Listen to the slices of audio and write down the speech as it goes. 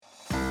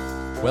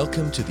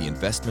Welcome to the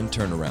Investment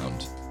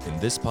Turnaround. In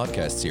this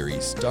podcast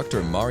series,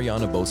 Dr.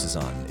 Mariana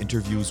Bosazan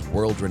interviews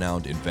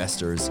world-renowned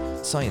investors,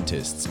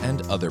 scientists,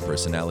 and other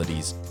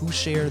personalities who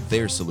share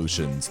their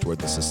solutions toward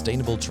the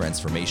sustainable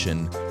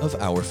transformation of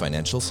our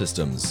financial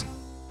systems.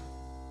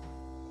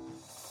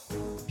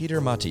 Peter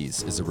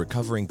Matthies is a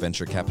recovering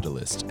venture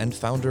capitalist and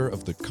founder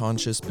of the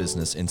Conscious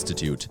Business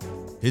Institute.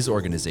 His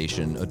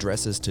organization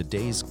addresses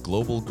today's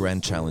global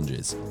grand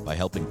challenges by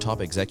helping top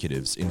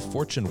executives in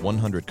Fortune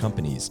 100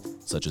 companies,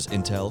 such as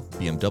Intel,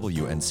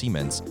 BMW, and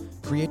Siemens,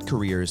 create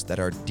careers that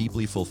are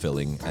deeply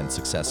fulfilling and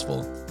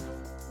successful.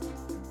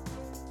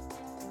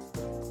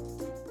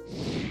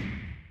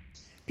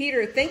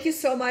 Peter, thank you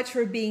so much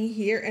for being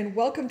here and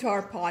welcome to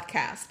our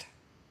podcast.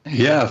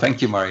 Yeah,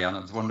 thank you, Mariana.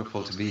 It's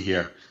wonderful to be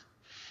here.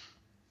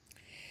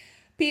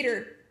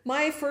 Peter,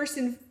 my first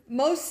and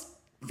most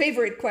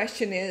favorite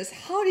question is,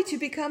 how did you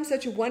become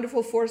such a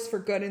wonderful force for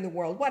good in the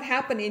world? What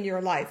happened in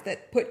your life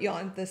that put you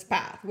on this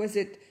path? Was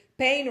it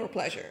pain or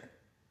pleasure?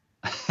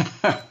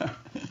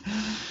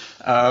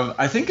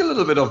 I think a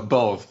little bit of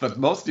both, but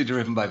mostly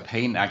driven by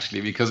pain,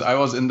 actually, because I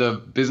was in the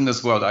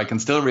business world. I can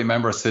still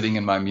remember sitting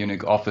in my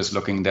Munich office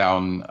looking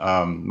down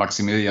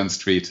Maximilian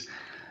Street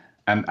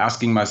and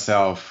asking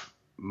myself,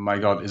 my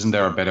God, isn't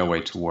there a better way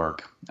to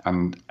work?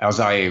 And as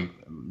I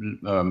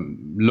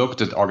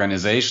looked at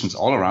organizations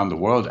all around the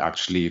world,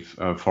 actually,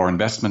 for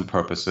investment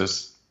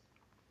purposes,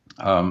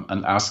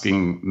 and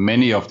asking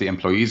many of the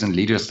employees and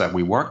leaders that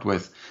we worked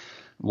with,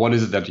 what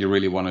is it that you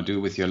really want to do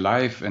with your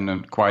life? In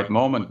a quiet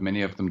moment,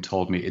 many of them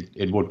told me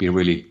it would be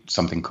really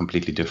something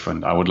completely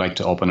different. I would like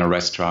to open a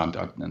restaurant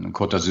in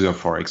Côte d'Azur,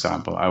 for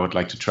example. I would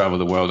like to travel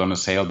the world on a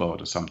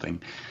sailboat or something.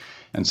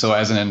 And so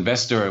as an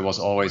investor, it was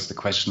always the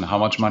question, how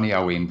much money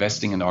are we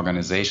investing in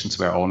organizations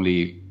where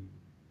only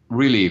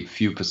really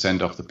few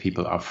percent of the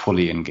people are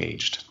fully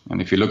engaged?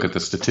 And if you look at the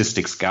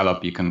statistics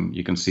Gallup, you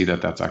can see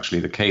that that's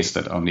actually the case,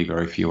 that only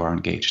very few are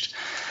engaged.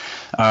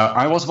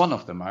 I was one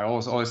of them. I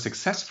was always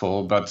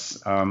successful, but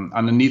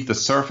underneath the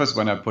surface,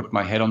 when I put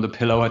my head on the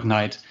pillow at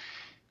night,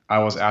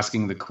 I was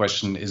asking the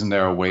question, isn't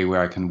there a way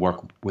where I can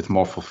work with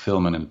more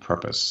fulfillment and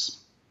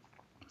purpose?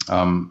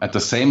 At the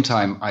same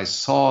time, I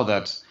saw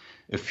that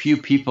a few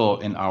people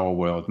in our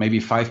world,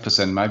 maybe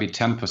 5%, maybe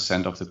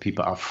 10% of the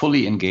people are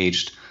fully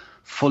engaged,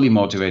 fully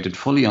motivated,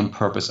 fully on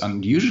purpose,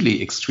 and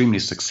usually extremely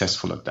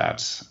successful at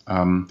that.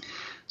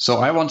 So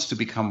I wanted to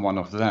become one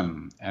of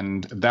them.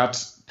 And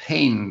that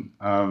pain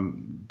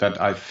that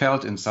I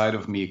felt inside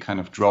of me kind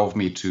of drove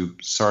me to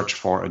search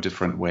for a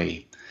different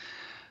way.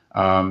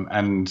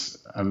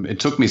 It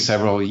took me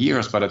several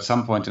years, but at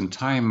some point in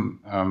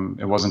time,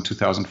 it was in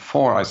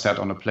 2004, I sat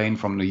on a plane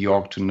from New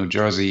York to New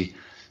Jersey,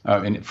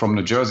 from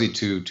New Jersey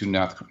to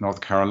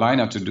North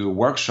Carolina to do a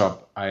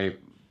workshop. I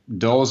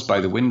dozed by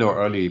the window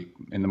early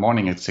in the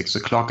morning at 6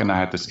 o'clock, and I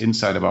had this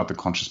insight about the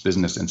Conscious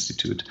Business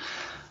Institute.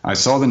 I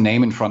saw the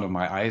name in front of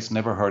my eyes,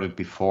 never heard it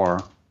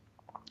before,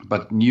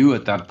 but knew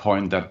at that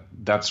point that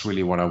that's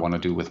really what I want to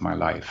do with my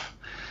life.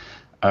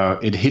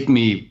 It hit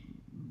me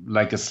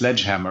like a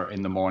sledgehammer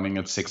in the morning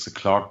at 6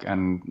 o'clock,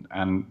 and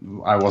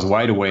I was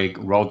wide awake,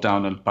 wrote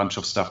down a bunch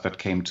of stuff that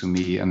came to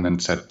me, and then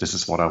said, this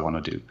is what I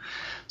want to do.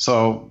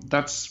 So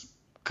that's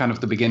kind of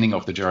the beginning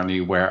of the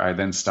journey where I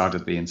then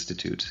started the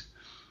Institute.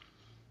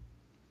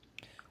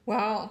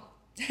 Wow.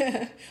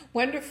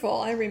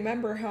 Wonderful. I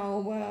remember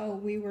how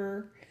we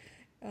were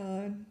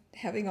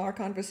having our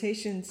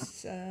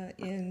conversations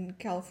in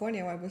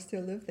California. I was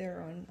still live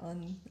there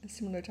on a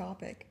similar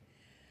topic.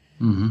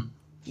 Mm-hmm.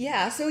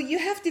 Yeah, so you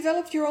have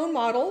developed your own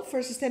model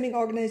for systemic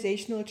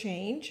organizational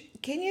change.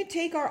 Can you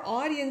take our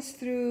audience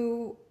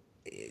through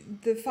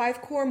the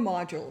 5 core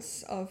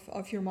modules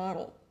of your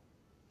model?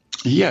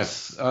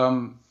 Yes.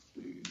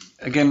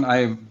 Again,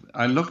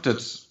 I looked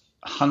at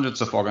hundreds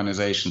of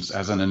organizations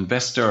as an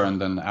investor, and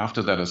then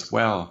after that as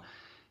well.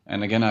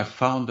 And again, I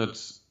found that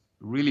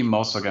really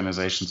most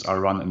organizations are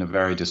run in a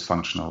very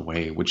dysfunctional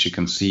way, which you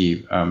can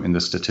see in the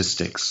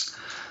statistics.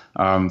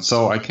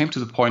 So I came to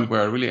the point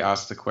where I really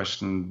asked the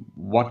question,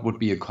 what would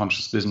be a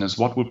conscious business?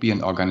 What would be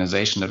an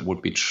organization that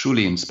would be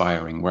truly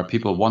inspiring, where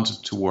people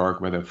wanted to work,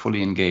 where they're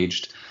fully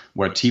engaged,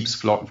 where teams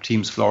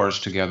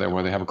flourish together,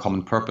 where they have a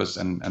common purpose,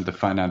 and the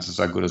finances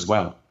are good as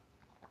well.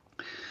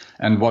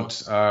 And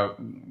what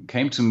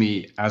came to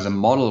me as a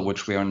model,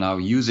 which we are now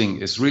using,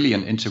 is really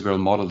an integral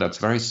model that's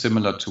very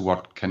similar to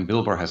what Ken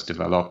Wilber has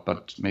developed,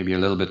 but maybe a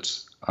little bit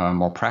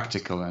more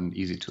practical and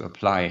easy to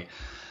apply.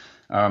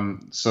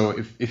 So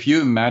if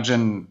you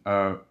imagine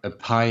a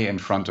pie in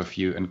front of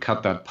you and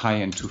cut that pie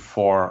into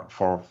four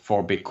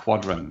big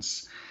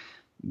quadrants,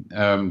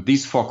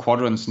 these 4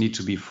 quadrants need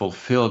to be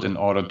fulfilled in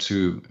order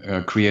to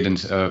create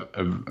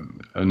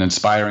an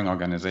inspiring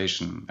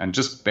organization. And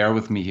just bear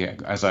with me here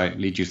as I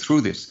lead you through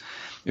this.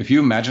 If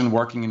you imagine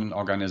working in an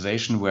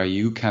organization where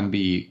you can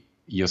be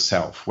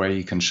yourself, where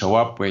you can show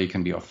up, where you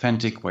can be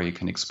authentic, where you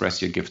can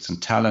express your gifts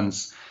and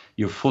talents,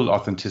 your full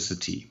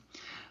authenticity,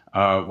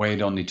 where you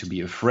don't need to be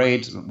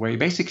afraid, where you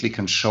basically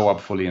can show up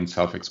fully and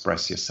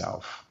self-express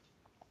yourself.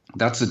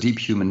 That's a deep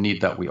human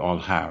need that we all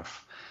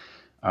have.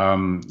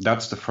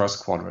 That's the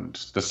first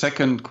quadrant. The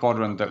second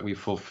quadrant that we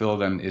fulfill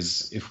then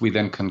is if we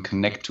then can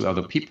connect to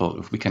other people,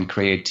 if we can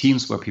create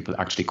teams where people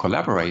actually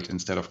collaborate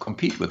instead of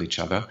compete with each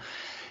other,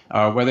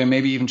 where they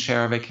maybe even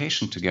share a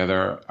vacation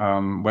together,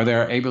 where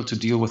they're able to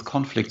deal with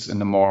conflicts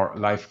in a more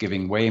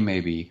life-giving way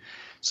maybe,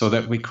 so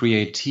that we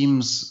create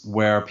teams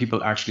where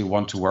people actually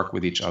want to work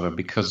with each other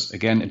because,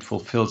 again, it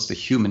fulfills the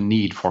human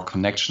need for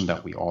connection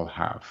that we all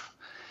have.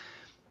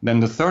 Then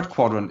the third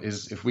quadrant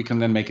is if we can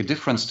then make a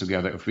difference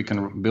together, if we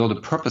can build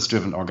a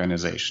purpose-driven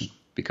organization,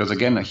 because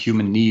again, a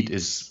human need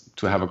is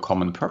to have a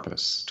common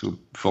purpose, to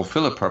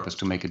fulfill a purpose,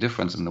 to make a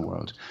difference in the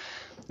world.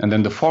 And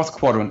then the fourth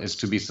quadrant is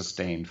to be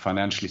sustained,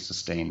 financially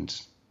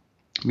sustained,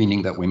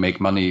 meaning that we make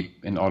money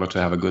in order to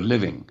have a good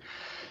living.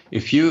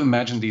 If you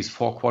imagine these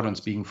four quadrants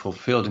being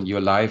fulfilled in your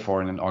life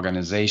or in an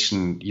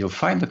organization, you'll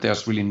find that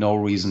there's really no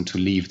reason to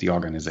leave the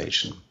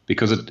organization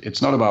because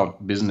it's not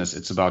about business,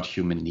 it's about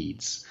human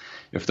needs.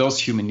 If those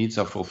human needs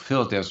are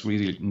fulfilled, there's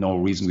really no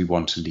reason we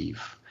want to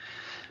leave.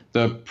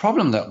 The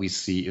problem that we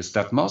see is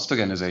that most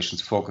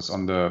organizations focus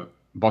on the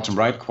bottom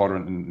right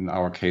quadrant, in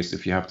our case,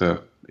 if you have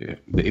the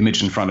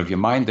image in front of your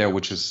mind there,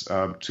 which is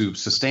to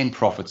sustain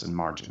profits and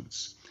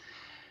margins.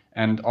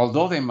 And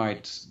although they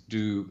might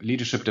do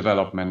leadership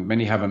development,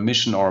 many have a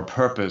mission or a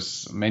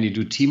purpose, many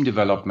do team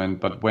development,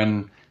 but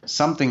when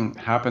something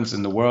happens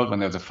in the world, when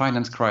there's a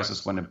finance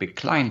crisis, when a big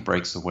client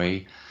breaks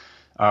away,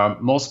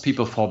 most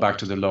people fall back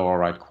to the lower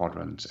right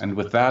quadrant. And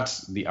with that,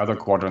 the other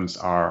quadrants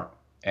are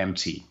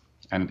empty.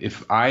 And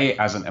if I,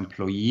 as an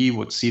employee,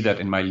 would see that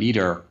in my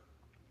leader,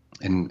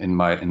 in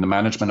the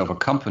management of a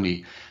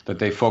company, that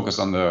they focus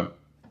on the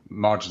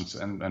margins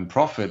and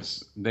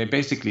profits, they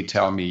basically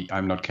tell me,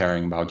 I'm not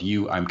caring about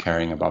you, I'm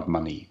caring about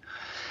money.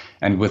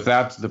 And with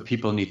that, the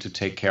people need to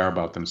take care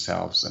about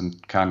themselves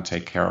and can't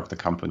take care of the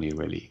company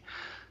really.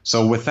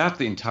 So with that,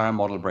 the entire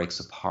model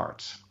breaks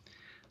apart.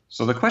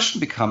 So the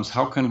question becomes,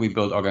 how can we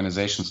build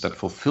organizations that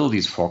fulfill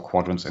these four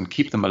quadrants and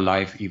keep them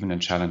alive even in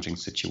challenging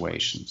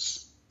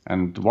situations?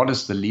 And what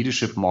is the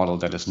leadership model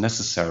that is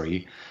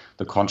necessary,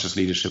 the conscious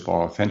leadership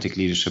or authentic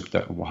leadership,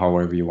 that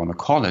however you want to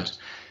call it,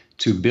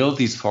 to build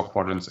these four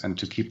quadrants and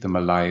to keep them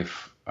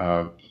alive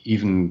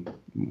even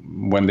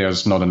when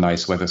there's not a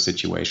nice weather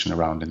situation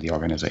around in the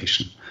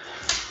organization.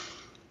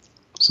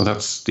 So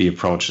that's the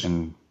approach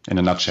in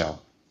a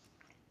nutshell.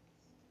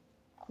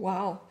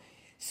 Wow.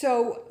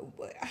 So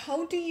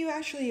how do you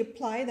actually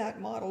apply that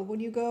model?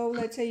 When you go,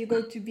 let's say you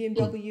go to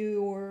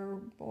BMW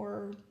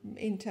or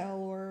Intel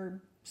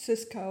or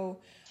Cisco,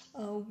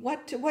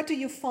 what do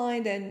you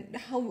find, and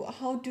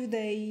how do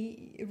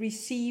they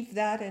receive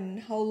that, and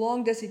how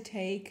long does it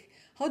take?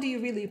 How do you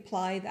really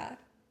apply that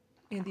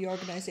in the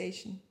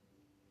organization?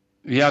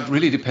 Yeah, it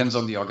really depends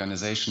on the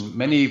organization.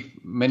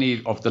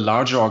 Many of the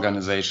larger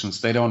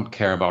organizations, they don't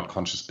care about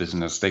conscious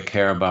business. They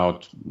care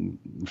about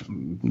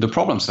the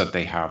problems that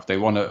they have. They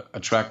want to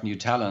attract new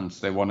talents.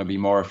 They want to be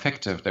more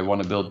effective. They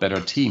want to build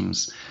better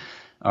teams.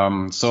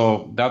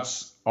 So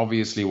that's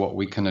obviously what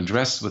we can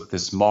address with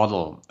this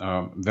model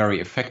very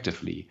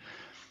effectively.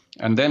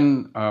 And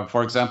then,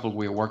 for example,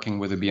 we're working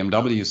with a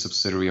BMW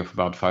subsidiary of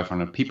about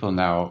 500 people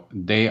now.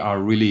 They are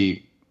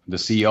really, the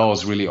CEO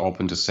is really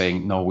open to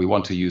saying, no, we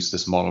want to use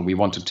this model. We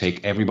want to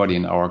take everybody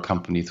in our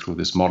company through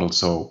this model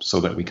so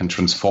that we can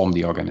transform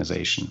the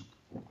organization.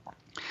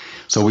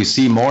 So we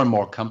see more and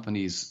more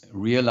companies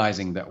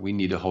realizing that we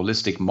need a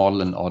holistic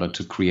model in order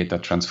to create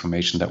that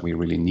transformation that we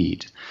really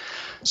need.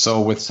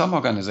 So with some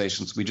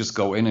organizations, we just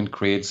go in and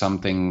create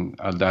something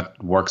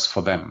that works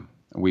for them.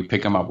 We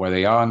pick them up where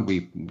they are and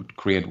we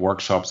create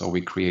workshops or we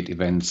create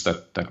events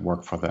that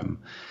work for them.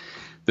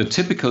 The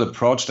typical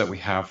approach that we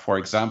have, for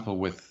example,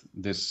 with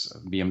this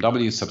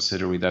BMW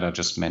subsidiary that I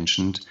just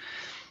mentioned,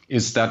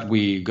 is that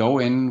we go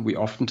in, we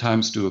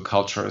oftentimes do a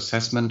culture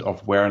assessment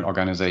of where an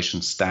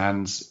organization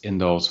stands in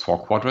those four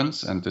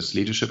quadrants and this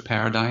leadership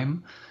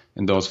paradigm,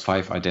 in those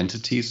 5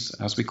 identities,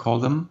 as we call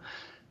them.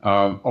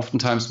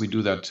 Oftentimes we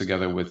do that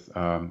together with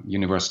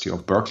University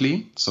of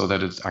Berkeley so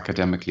that it's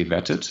academically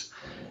vetted.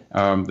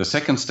 The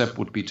second step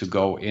would be to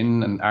go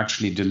in and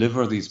actually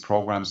deliver these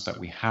programs that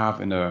we have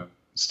in a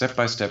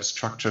step-by-step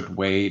structured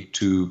way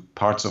to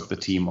parts of the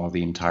team or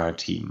the entire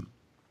team.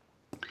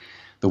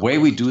 The way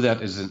we do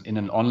that is in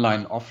an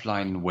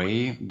online-offline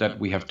way that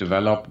we have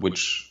developed,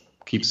 which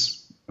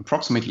keeps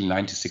approximately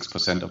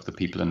 96% of the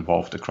people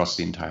involved across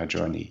the entire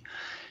journey.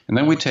 And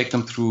then we take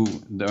them through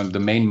the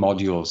main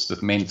modules,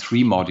 the main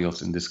 3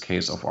 modules in this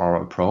case of our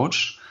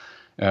approach,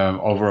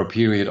 over a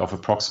period of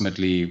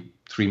approximately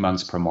 3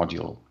 months per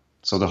module.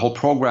 So the whole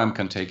program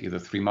can take either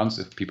 3 months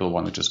if people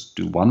want to just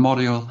do one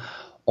module,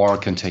 or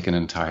it can take an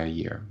entire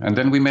year. And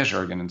then we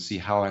measure again and see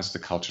how has the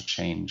culture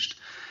changed.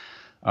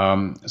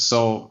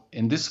 So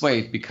in this way,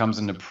 it becomes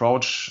an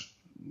approach.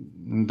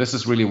 This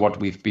is really what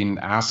we've been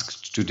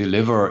asked to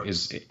deliver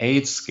is A,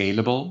 it's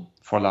scalable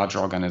for large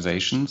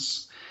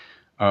organizations,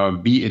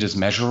 B, it is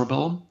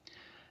measurable,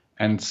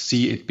 and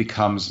C, it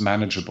becomes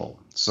manageable.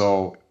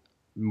 So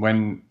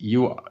when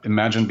you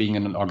imagine being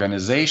in an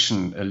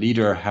organization, a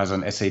leader has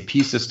an SAP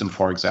system,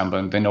 for example,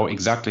 and they know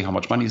exactly how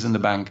much money is in the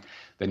bank.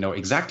 They know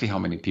exactly how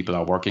many people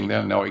are working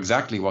there, know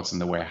exactly what's in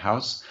the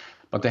warehouse,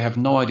 but they have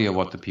no idea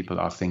what the people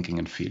are thinking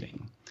and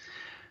feeling.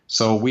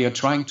 So we are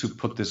trying to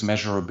put this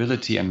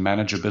measurability and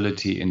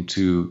manageability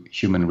into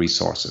human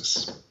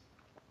resources,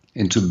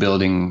 into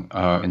building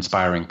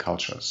inspiring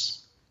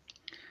cultures.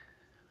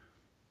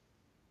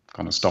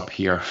 I'm going to stop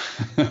here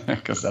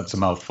because that's a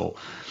mouthful.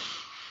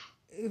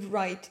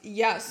 Right.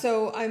 Yeah.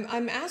 So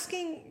I'm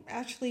asking.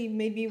 Actually,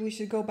 maybe we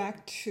should go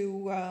back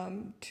to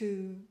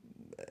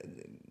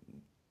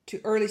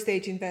early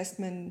stage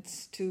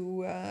investments,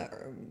 to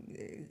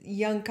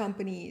young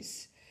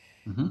companies,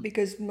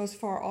 because most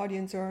of our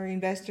audience are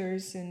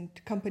investors and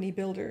company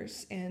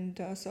builders,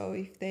 and so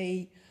if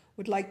they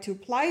would like to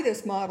apply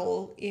this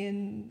model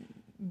in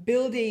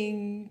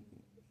building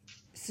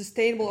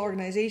sustainable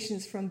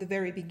organizations from the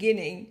very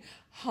beginning,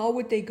 how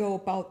would they go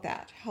about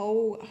that?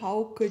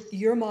 How could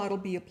your model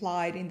be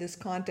applied in this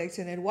context,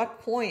 and at what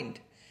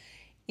point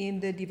in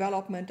the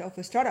development of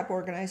a startup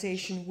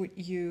organization would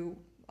you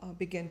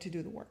begin to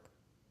do the work?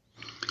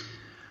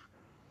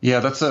 Yeah,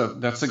 that's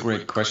a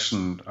great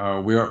question.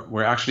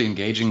 We're actually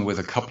engaging with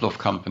a couple of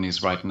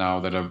companies right now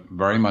that are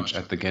very much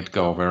at the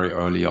get-go, very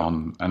early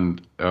on,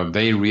 and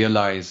they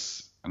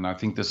realize, and I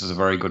think this is a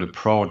very good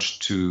approach,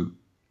 to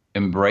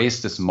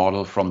embrace this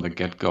model from the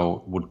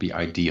get-go would be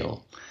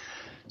ideal.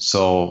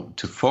 So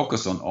to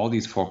focus on all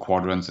these 4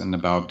 quadrants and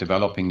about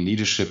developing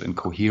leadership and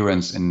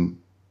coherence in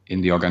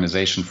the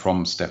organization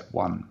from step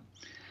 1.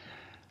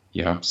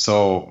 Yeah.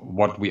 So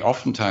what we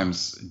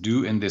oftentimes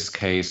do in this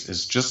case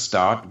is just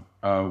start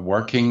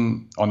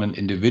working on an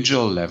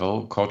individual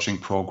level, coaching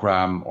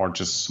program, or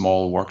just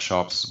small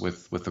workshops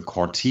with the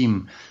core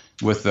team,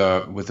 with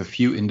a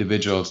few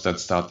individuals that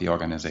start the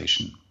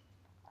organization.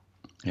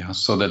 Yeah,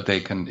 so that they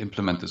can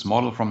implement this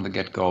model from the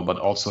get-go, but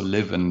also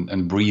live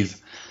and breathe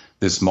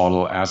this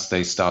model as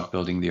they start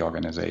building the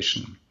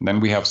organization. Then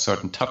we have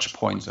certain touch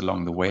points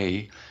along the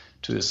way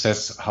to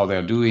assess how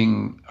they're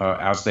doing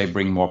as they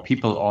bring more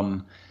people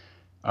on.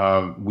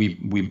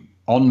 We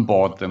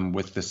onboard them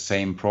with the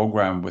same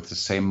program, with the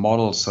same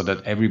model, so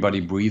that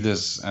everybody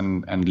breathes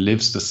and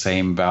lives the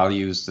same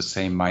values, the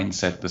same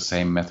mindset, the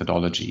same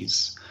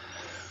methodologies.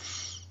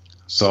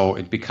 So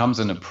it becomes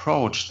an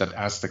approach that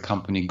as the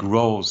company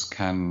grows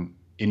can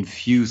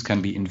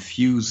be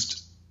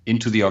infused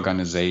into the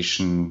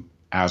organization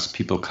as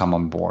people come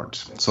on board.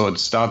 So it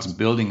starts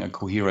building a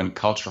coherent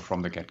culture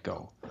from the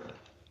get-go.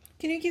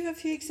 Can you give a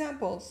few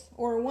examples,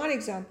 or one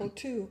example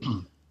too?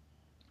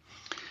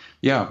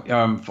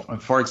 Yeah.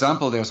 For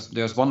example,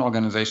 there's one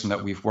organization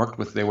that we've worked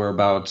with. They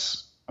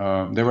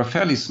were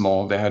fairly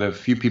small. They had a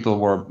few people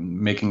were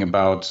making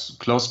about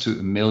close to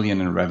 $1 million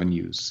in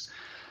revenues.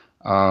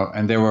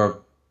 And they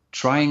were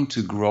trying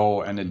to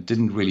grow, and it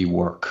didn't really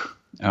work.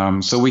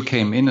 So we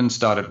came in and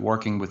started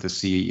working with the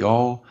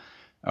CEO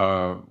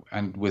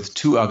and with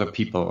 2 other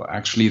people,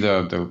 actually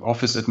the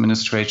office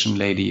administration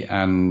lady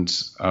and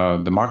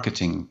the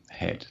marketing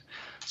head.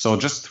 So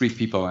just 3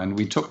 people, and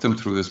we took them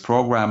through this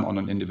program on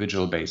an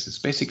individual basis,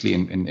 basically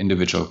in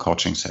individual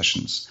coaching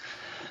sessions.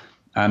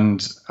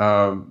 And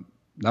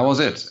that was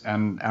it.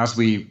 And as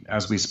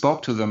we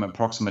spoke to them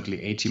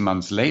approximately 18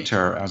 months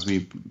later, as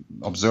we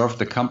observed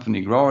the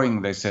company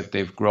growing, they said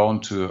they've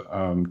grown to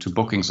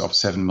bookings of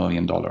 $7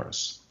 million.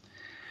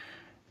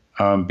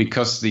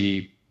 Because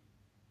the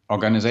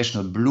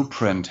organizational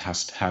blueprint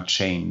had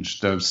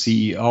changed. The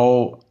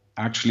CEO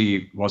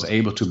actually was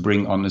able to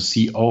bring on a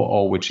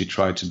COO, which he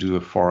tried to do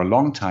for a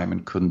long time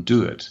and couldn't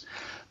do it.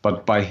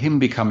 But by him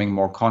becoming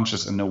more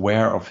conscious and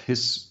aware of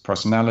his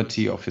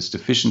personality, of his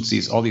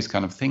deficiencies, all these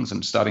kind of things,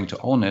 and starting to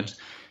own it,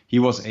 he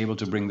was able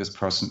to bring this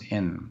person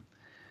in.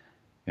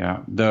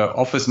 Yeah, the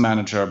office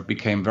manager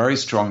became very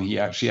strong.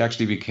 She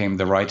actually became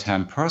the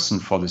right-hand person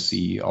for the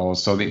CEO.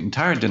 So the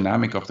entire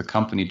dynamic of the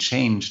company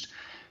changed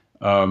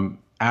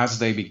as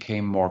they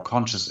became more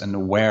conscious and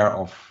aware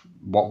of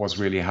what was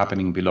really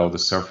happening below the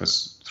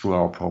surface through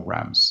our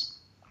programs.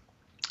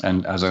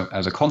 And as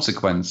a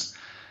consequence,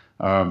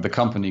 the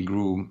company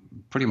grew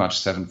pretty much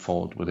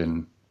 7-fold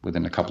within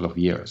a couple of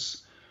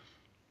years.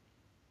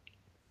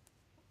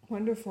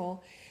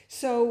 Wonderful.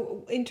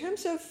 So in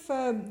terms of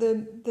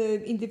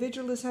the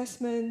individual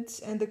assessments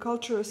and the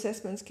culture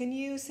assessments, can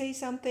you say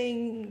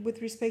something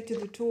with respect to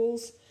the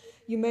tools?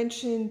 You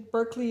mentioned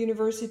Berkeley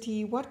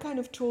University. What kind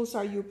of tools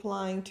are you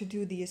applying to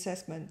do the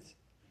assessments?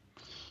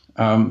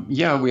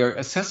 We are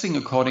assessing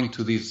according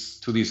to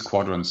these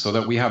quadrants, so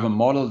that we have a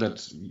model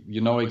that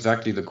you know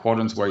exactly the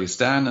quadrants where you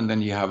stand, and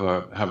then you have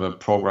a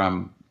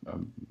program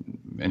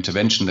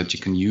intervention that you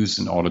can use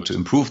in order to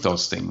improve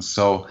those things.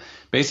 So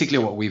basically,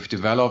 what we've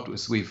developed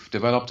is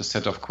a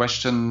set of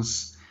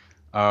questions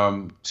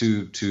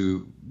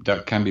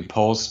that can be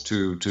posed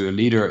to a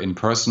leader in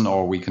person,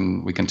 or we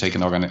can take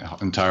an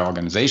entire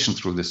organization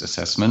through this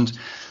assessment,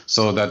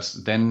 so that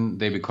then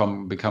they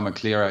become a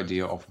clear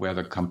idea of where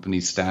the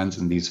company stands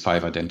in these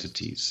 5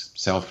 identities: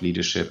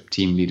 self-leadership,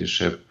 team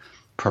leadership,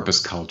 purpose,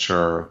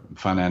 culture,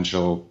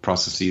 financial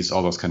processes,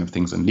 all those kind of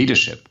things, and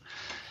leadership.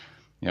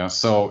 Yeah,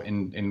 so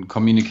in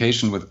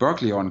communication with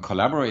Berkeley or in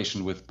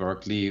collaboration with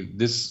Berkeley,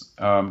 this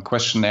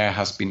questionnaire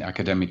has been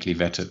academically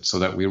vetted so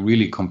that we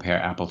really compare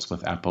apples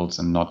with apples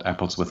and not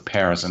apples with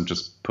pears and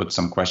just put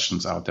some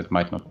questions out that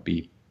might not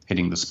be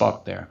hitting the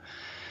spot there.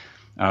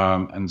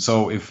 And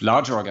so if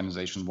larger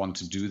organizations want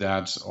to do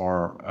that,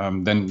 or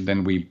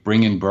then we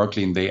bring in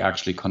Berkeley and they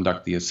actually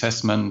conduct the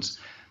assessment,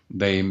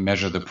 they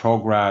measure the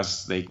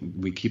progress,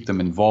 we keep them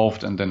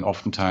involved, and then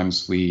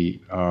oftentimes we'll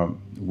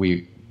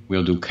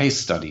do case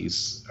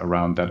studies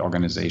around that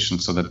organization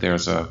so that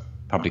there's a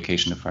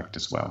publication effect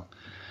as well.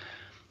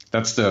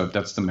 That's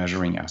the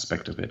measuring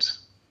aspect of it.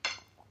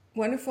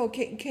 Wonderful.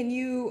 Can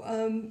you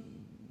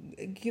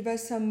give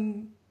us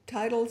some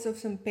titles of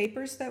some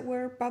papers that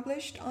were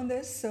published on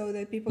this so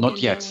that people Not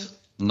can yet.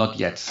 Not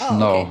yet. Oh,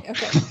 no.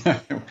 Okay.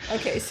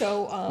 Okay.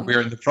 So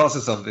we're in the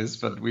process of this,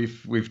 but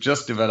we've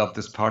just developed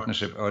this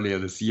partnership earlier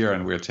this year,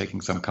 and we're taking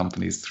some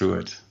companies through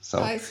it.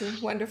 So I see.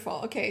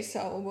 Wonderful. Okay.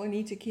 So we'll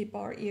need to keep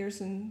our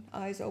ears and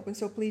eyes open.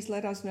 So please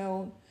let us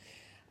know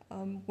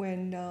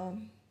when.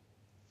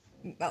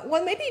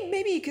 Well,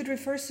 maybe you could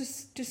refer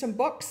to some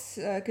books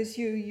because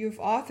you've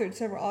authored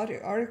several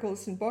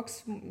articles and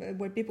books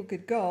where people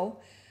could go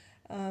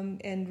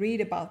and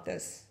read about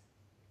this.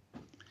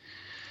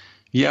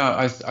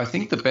 Yeah, I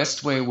think the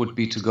best way would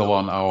be to go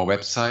on our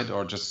website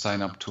or just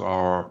sign up to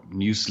our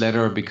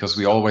newsletter, because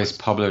we always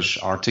publish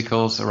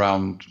articles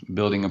around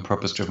building a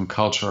purpose-driven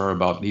culture,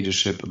 about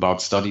leadership,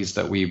 about studies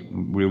that we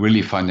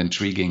really find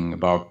intriguing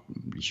about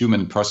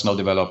human personal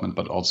development,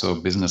 but also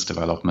business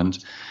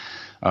development.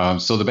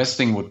 So the best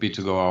thing would be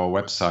to go to our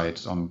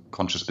website on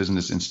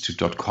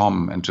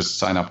consciousbusinessinstitute.com and just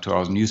sign up to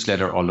our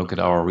newsletter or look at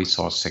our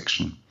resource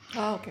section.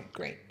 Oh, okay,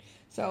 great.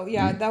 So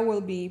yeah, that will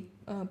be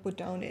put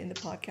down in the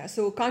podcast.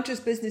 So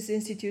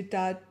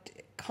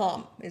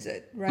consciousbusinessinstitute.com, is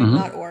it, right? Mm-hmm.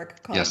 Not org.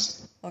 Com.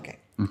 Yes. Okay.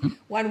 Mm-hmm.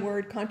 One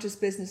word, Conscious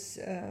Business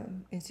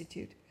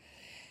Institute.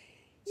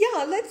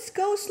 Yeah, let's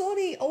go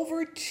slowly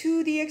over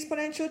to the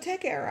exponential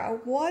tech era.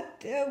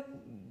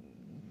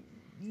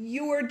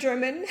 You are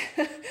German.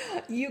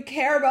 You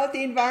care about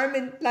the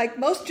environment like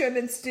most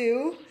Germans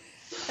do.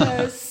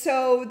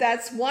 So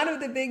that's one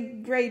of the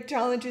great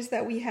challenges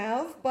that we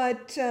have.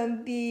 But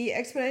the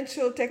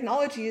exponential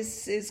technology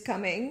is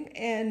coming.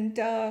 And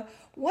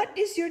what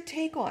is your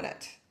take on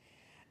it?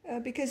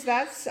 Because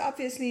that's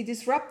obviously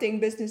disrupting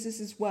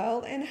businesses as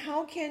well. And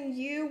how can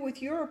you,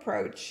 with your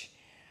approach,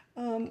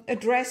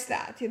 address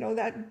that?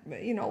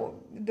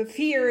 The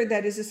fear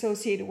that is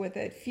associated with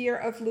it, fear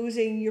of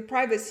losing your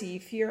privacy,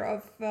 fear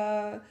of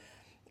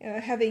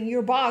having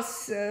your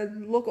boss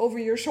look over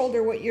your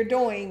shoulder what you're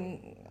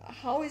doing.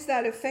 How is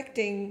that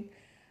affecting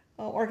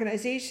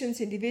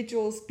organizations,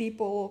 individuals,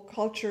 people,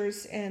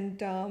 cultures,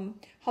 and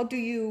how do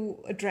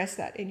you address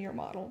that in your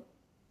model?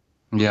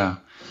 Yeah,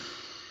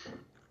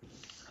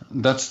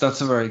 that's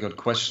a very good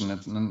question.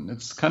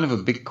 It's kind of a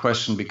big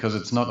question because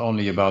it's not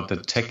only about the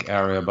tech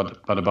area,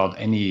 but about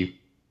any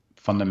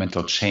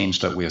fundamental change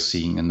that we are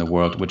seeing in the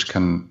world, which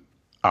can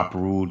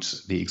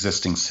uproot the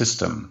existing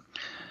system.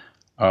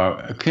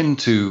 Akin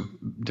to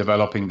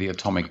developing the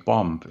atomic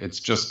bomb, it's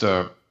just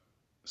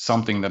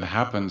something that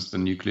happens. The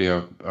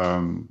nuclear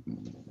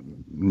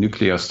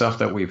stuff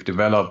that we've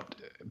developed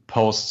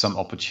posed some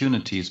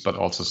opportunities, but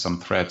also some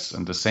threats.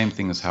 And the same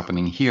thing is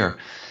happening here,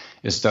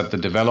 is that the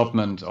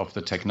development of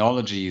the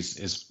technologies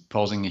is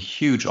posing a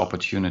huge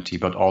opportunity,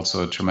 but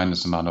also a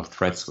tremendous amount of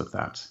threats with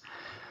that.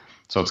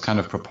 So it's kind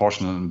of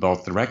proportional in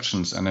both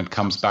directions, and it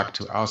comes back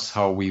to us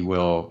how we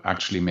will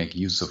actually make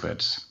use of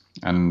it.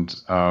 And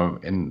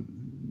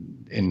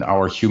in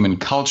our human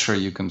culture,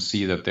 you can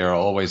see that there are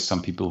always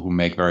some people who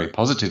make very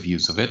positive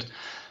use of it,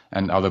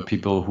 and other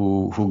people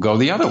who go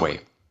the other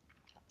way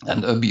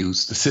and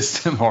abuse the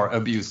system or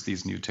abuse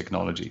these new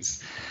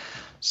technologies.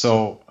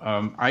 So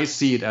I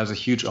see it as a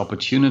huge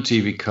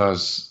opportunity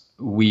because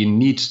we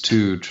need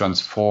to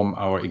transform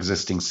our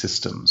existing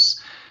systems.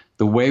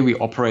 The way we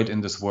operate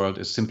in this world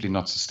is simply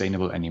not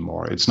sustainable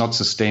anymore. It's not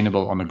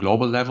sustainable on a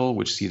global level,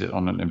 which sees it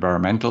on an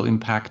environmental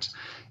impact.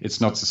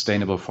 It's not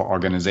sustainable for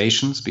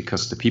organizations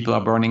because the people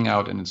are burning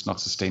out, and it's not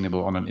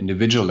sustainable on an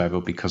individual level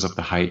because of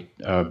the high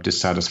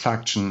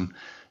dissatisfaction,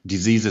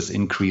 diseases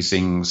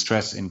increasing,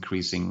 stress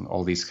increasing,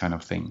 all these kind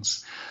of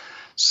things.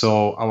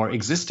 So our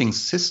existing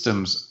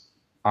systems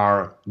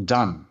are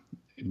done.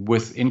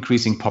 With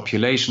increasing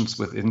populations,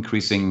 with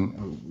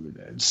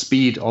increasing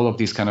speed, all of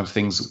these kind of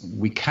things,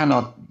 we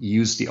cannot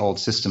use the old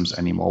systems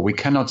anymore. We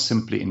cannot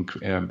simply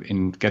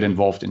get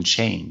involved in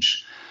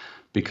change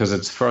because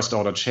it's first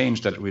order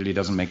change that really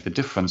doesn't make the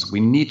difference.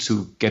 We need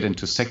to get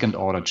into second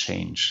order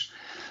change.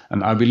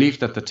 And I believe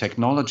that the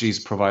technologies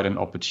provide an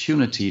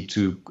opportunity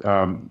to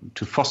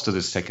foster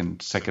this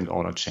second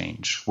order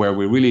change, where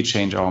we really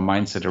change our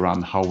mindset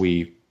around how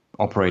we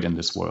operate in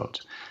this world.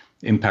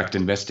 Impact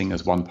investing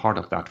is one part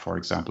of that, for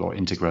example, or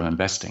integral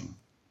investing.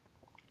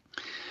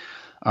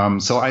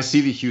 So I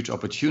see the huge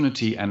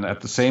opportunity, and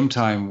at the same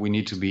time, we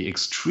need to be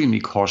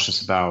extremely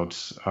cautious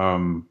about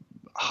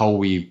how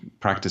we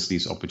practice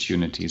these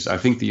opportunities. I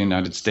think the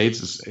United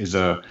States is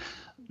a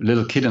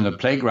little kid in the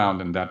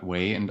playground in that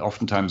way, and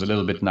oftentimes a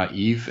little bit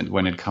naive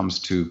when it comes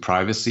to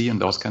privacy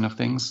and those kind of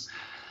things.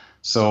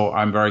 So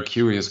I'm very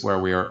curious where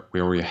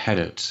we're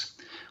headed.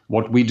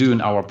 What we do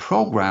in our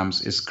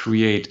programs is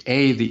create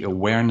the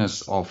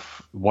awareness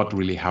of what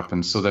really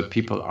happens, so that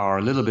people are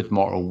a little bit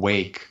more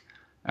awake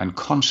and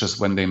conscious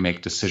when they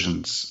make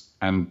decisions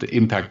and the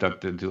impact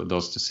that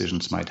those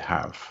decisions might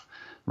have,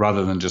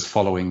 rather than just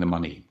following the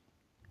money.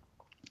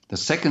 The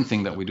second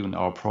thing that we do in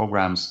our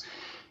programs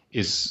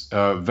is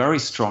very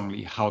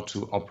strongly how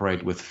to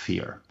operate with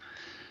fear.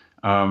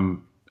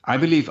 I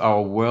believe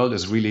our world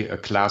is really a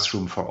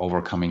classroom for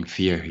overcoming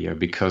fear here,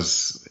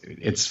 because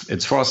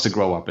it's for us to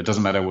grow up. It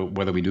doesn't matter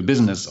whether we do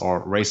business or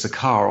race a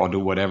car or do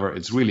whatever.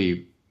 It's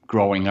really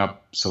growing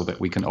up so that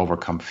we can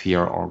overcome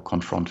fear or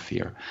confront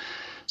fear.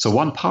 So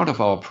one part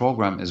of our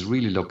program is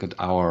really look at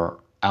our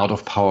out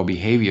of power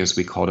behaviors,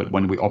 we call it,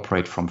 when we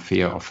operate from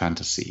fear or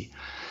fantasy.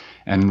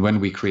 And when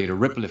we create a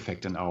ripple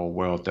effect in our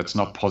world that's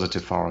not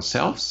positive for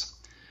ourselves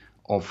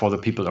or for the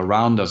people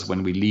around us,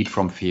 when we lead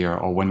from fear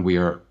or when we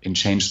are in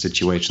change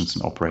situations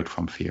and operate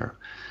from fear.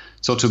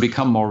 So to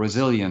become more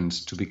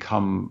resilient, to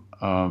become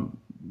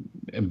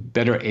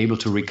better able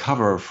to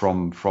recover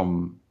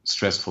from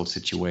stressful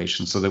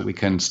situations, so that we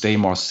can stay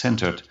more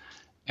centered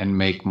and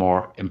make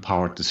more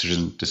empowered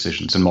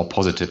decisions and more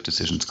positive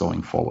decisions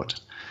going forward.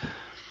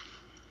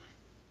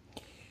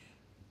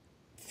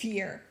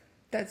 Fear.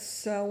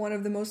 That's one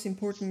of the most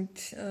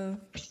important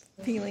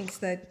feelings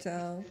that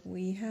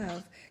we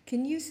have.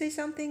 Can you say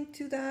something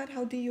to that?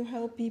 How do you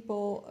help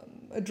people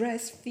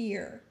address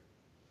fear?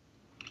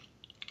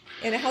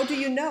 And how do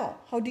you know?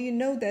 How do you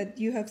know that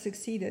you have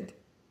succeeded?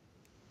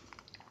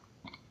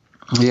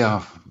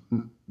 Yeah,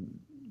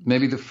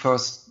 maybe the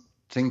first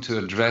thing to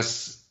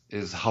address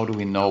is, how do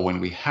we know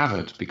when we have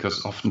it?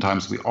 Because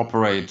oftentimes we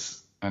operate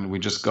and we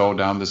just go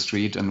down the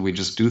street and we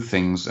just do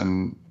things,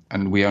 and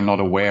we are not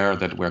aware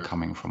that we're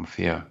coming from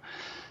fear.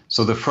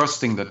 So the first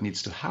thing that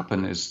needs to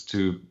happen is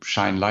to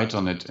shine light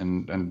on it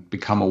and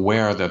become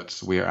aware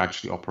that we are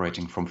actually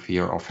operating from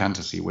fear or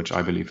fantasy, which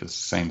I believe is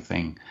the same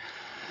thing.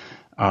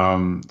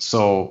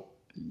 So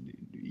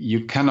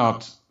you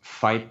cannot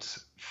fight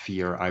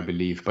fear, I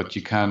believe, but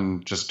you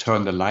can just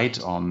turn the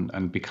light on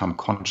and become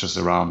conscious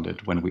around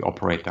it when we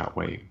operate that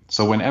way.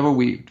 So whenever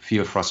we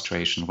feel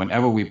frustration,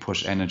 whenever we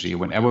push energy,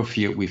 whenever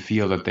we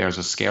feel that there's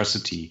a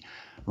scarcity,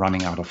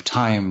 running out of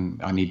time,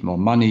 I need more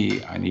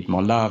money, I need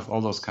more love,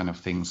 all those kind of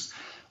things,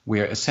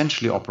 we are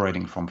essentially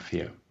operating from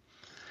fear.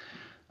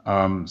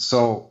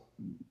 So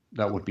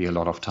that would be a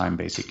lot of time,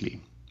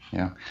 basically.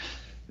 Yeah.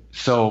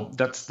 So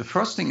that's the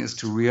first thing, is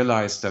to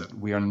realize that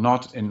we are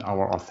not in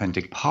our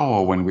authentic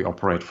power when we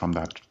operate from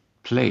that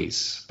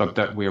place, but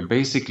that we are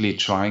basically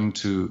trying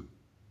to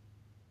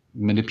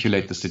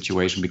manipulate the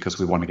situation because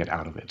we want to get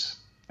out of it.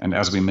 And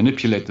as we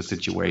manipulate the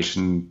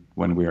situation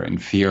when we are in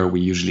fear, we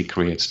usually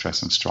create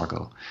stress and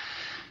struggle.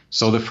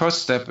 So the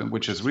first step,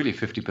 which is really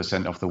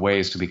 50% of the way,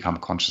 is to become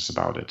conscious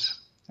about it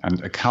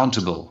and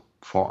accountable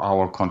for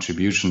our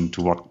contribution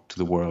to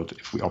the world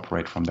if we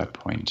operate from that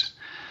point.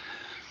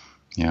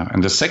 Yeah,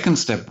 and the second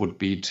step would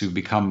be to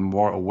become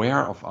more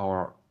aware of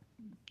our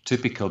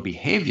typical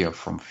behavior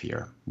from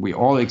fear. We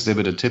all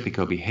exhibit a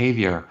typical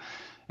behavior,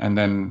 and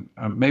then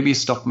maybe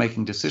stop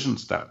making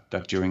decisions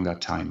that during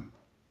that time,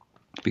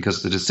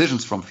 because the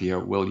decisions from fear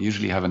will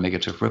usually have a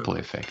negative ripple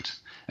effect.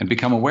 And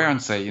become aware and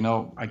say,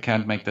 I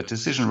can't make that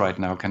decision right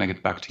now. Can I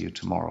get back to you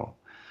tomorrow?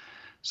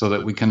 So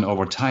that we can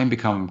over time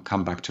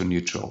come back to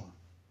neutral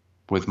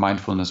with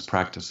mindfulness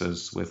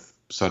practices, with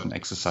certain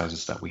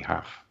exercises that we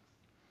have.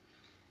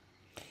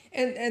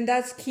 And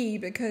that's key,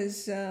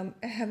 because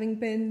having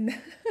been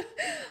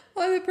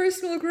on the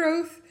personal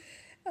growth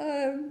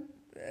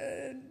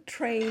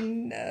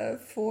train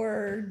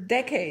for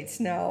decades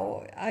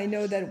now, I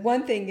know that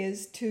one thing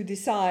is to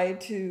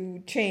decide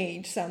to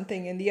change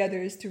something, and the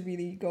other is to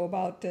really go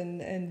about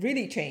and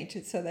really change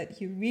it so that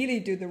you really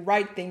do the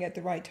right thing at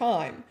the right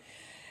time.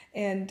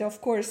 And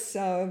of course,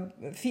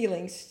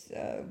 feelings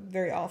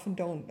very often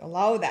don't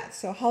allow that.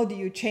 So how do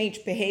you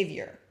change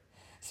behavior?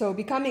 So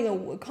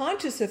becoming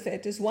conscious of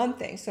it is one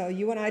thing. So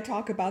you and I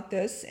talk about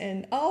this,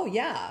 and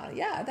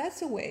yeah,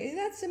 that's a way.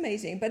 That's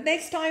amazing. But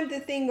next time the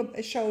thing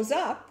shows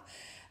up,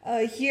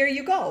 here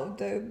you go.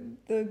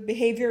 The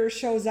behavior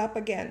shows up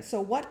again. So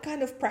what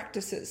kind of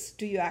practices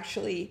do you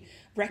actually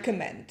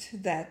recommend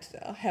that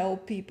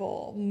help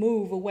people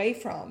move away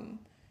from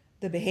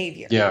the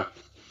behavior?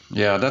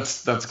 Yeah,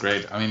 that's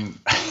great. I mean,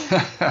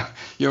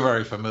 you're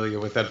very familiar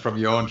with that from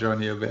your own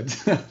journey a bit,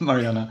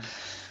 Mariana.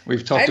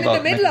 We've talked about I'm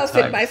in the middle of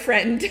it, my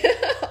friend.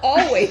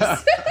 Always.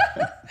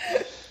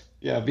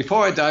 Yeah.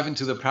 Before I dive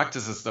into the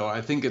practices, though,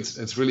 I think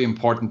it's really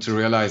important to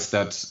realize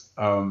that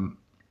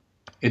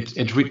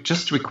it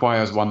just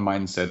requires one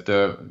mindset,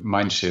 the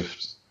mind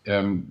shift.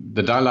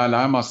 The Dalai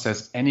Lama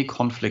says any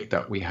conflict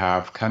that we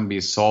have can be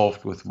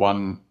solved with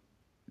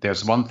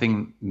there's one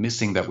thing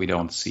missing that we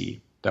don't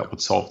see that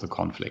would solve the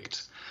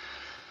conflict.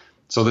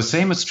 So the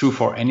same is true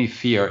for any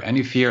fear.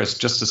 Any fear is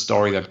just a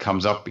story that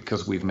comes up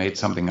because we've made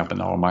something up in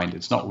our mind.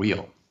 It's not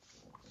real.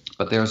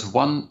 But there's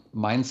one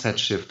mindset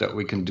shift that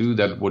we can do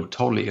that would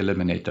totally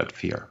eliminate that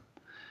fear.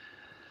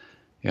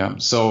 Yeah.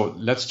 So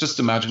let's just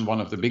imagine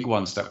one of the big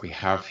ones that we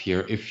have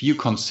here. If you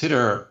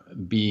consider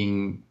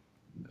being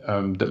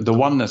the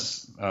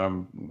oneness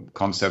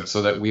concept,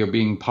 so that we are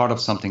being part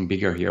of something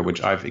bigger here,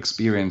 which I've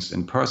experienced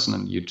in person,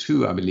 and you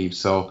too, I believe.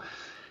 So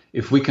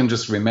if we can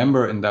just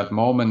remember in that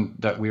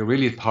moment that we're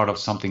really part of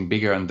something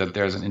bigger, and that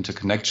there's an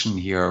interconnection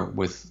here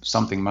with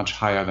something much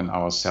higher than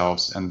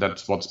ourselves, and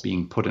that's what's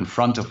being put in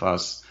front of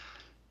us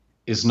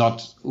is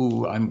not,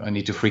 ooh, I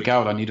need to freak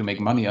out, I need to make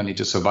money, I need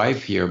to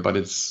survive here, but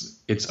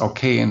it's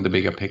okay in the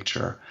bigger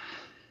picture.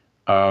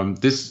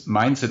 This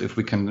mindset, if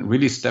we can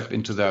really step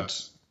into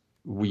that,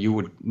 you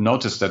would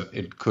notice that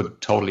it could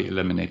totally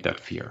eliminate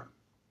that fear.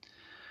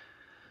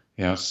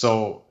 Yeah.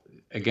 So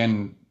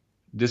again,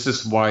 this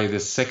is why the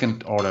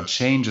second order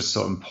change is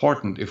so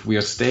important. If we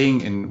are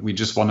staying in, we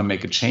just want to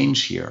make a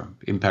change here,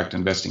 impact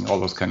investing, all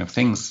those kind of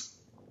things,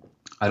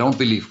 I don't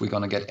believe we're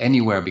going to get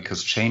anywhere,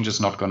 because change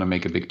is not going to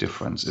make a big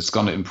difference. It's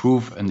going to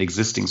improve an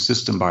existing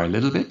system by a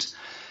little bit,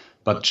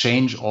 but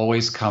change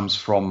always comes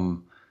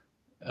from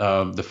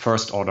the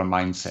first order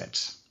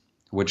mindset,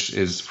 which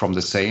is from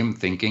the same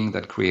thinking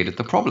that created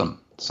the problem.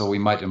 So we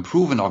might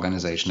improve an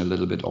organization a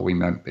little bit, or we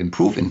might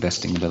improve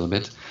investing a little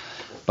bit,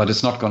 but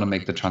it's not going to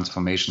make the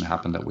transformation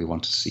happen that we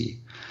want to see.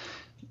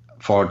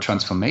 For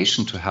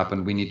transformation to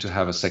happen, we need to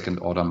have a second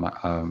order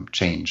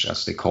change,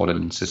 as they call it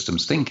in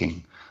systems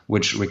thinking,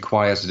 which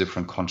requires a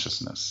different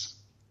consciousness.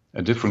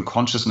 A different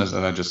consciousness,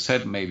 as I just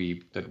said,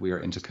 maybe that we are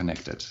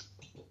interconnected.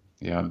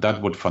 Yeah,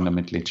 that would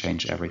fundamentally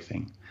change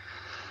everything.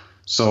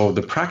 So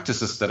the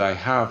practices that I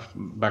have,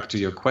 back to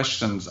your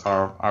questions,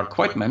 are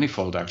quite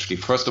manifold, actually.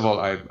 First of all,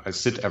 I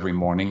sit every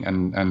morning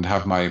and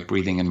have my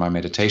breathing and my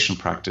meditation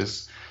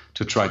practice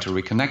to try to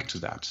reconnect to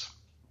that.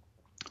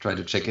 Try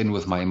to check in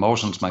with my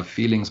emotions, my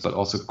feelings, but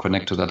also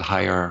connect to that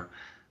higher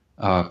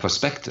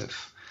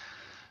perspective.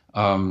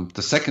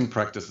 The second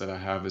practice that I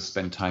have is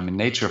spend time in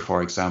nature,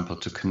 for example,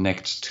 to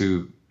connect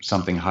to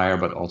something higher,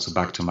 but also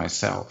back to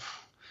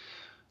myself.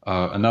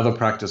 Another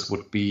practice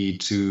would be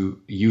to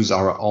use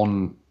our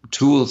own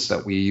tools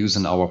that we use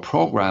in our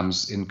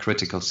programs in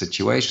critical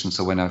situations.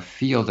 So when I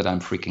feel that I'm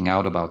freaking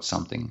out about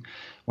something,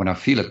 when I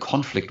feel a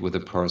conflict with a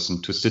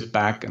person, to sit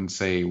back and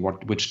say,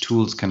 which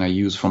tools can I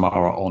use from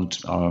our own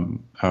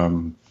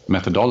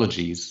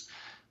methodologies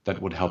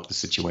that would help the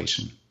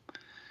situation?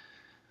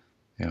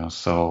 Yeah,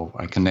 so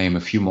I can name a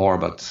few more,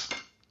 but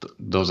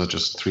those are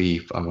just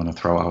three I want to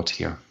throw out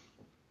here.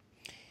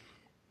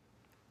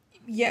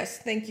 Yes,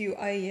 thank you.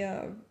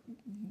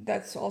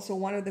 That's also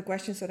one of the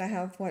questions that I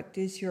have. What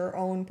is your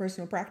own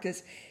personal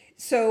practice?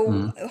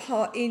 So,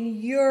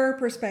 in your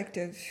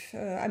perspective,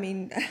 I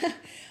mean,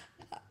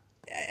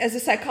 as a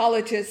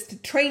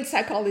psychologist, trained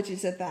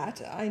psychologist at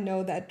that, I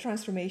know that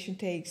transformation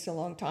takes a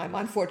long time.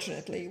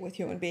 Unfortunately, with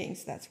human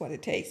beings, that's what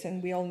it takes.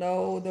 And we all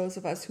know, those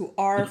of us who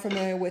are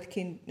familiar with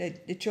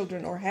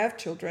children or have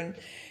children,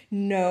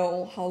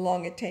 know how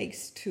long it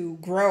takes to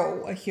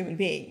grow a human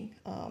being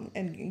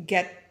and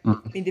get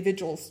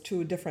individuals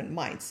to a different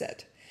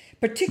mindset,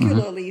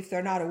 particularly if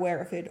they're not aware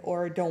of it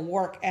or don't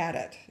work at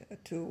it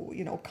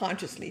to,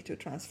 consciously to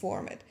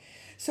transform it.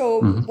 So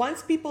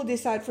once people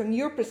decide, from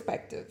your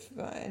perspective,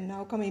 and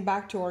now coming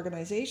back to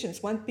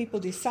organizations, once people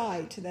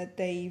decide that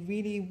they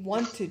really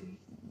want to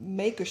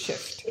make a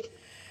shift,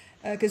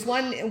 because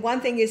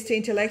one thing is to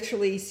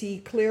intellectually see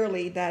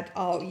clearly that,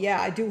 oh yeah,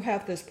 I do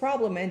have this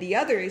problem, and the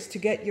other is to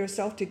get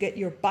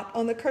your butt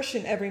on the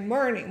cushion every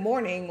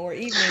morning or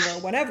evening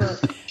or whatever,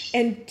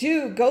 and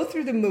go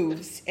through the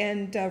moves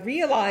and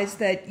realize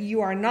that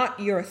you are not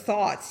your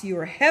thoughts, you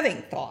are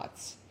having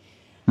thoughts.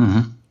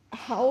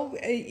 How,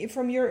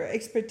 from your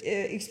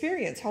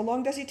experience, how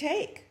long does it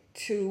take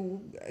to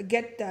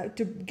get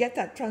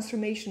that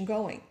transformation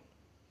going?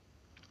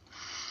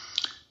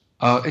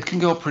 It can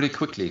go pretty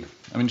quickly.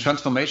 I mean,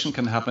 transformation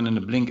can happen in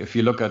a blink. If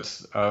you look at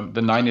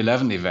the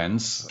 9/11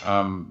 events,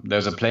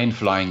 there's a plane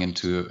flying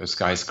into a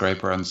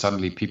skyscraper, and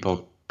suddenly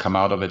people come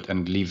out of it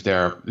and leave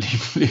their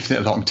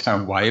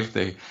long-term wife.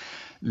 They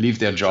leave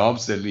their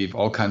jobs, they leave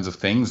all kinds of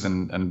things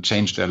and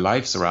change their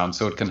lives around.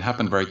 So it can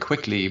happen very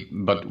quickly,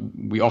 but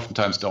we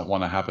oftentimes don't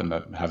want to have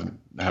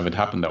it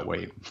happen that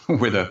way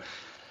with a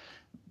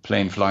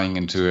plane flying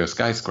into a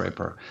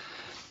skyscraper.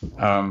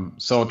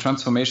 So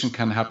transformation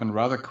can happen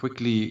rather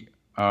quickly.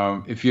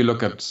 If you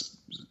look at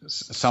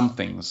some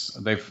things,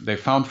 they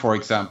found, for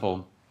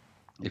example,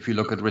 if you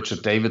look at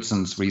Richard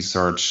Davidson's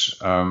research,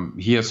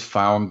 he has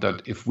found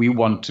that if we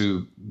want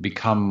to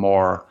become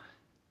more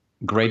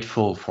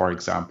grateful, for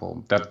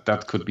example,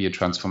 that could be a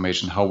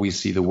transformation, how we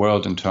see the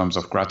world in terms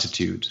of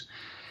gratitude.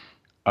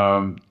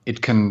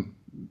 It can,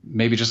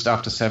 maybe just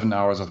after 7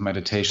 hours of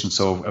meditation,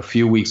 so a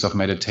few weeks of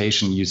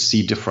meditation, you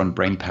see different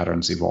brain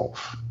patterns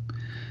evolve.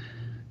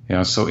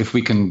 Yeah, so if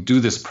we can do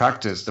this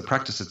practice, the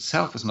practice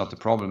itself is not the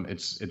problem.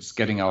 It's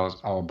getting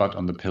our butt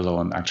on the pillow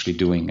and actually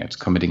doing it,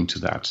 committing to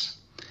that.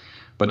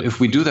 But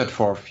if we do that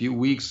for a few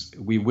weeks,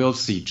 we will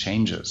see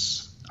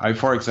changes. I,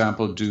 for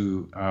example,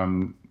 do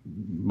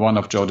one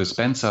of Joe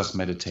Dispenza's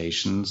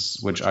meditations,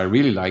 which I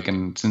really like,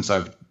 and since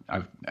I've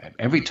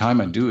every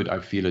time I do it, I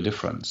feel a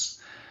difference.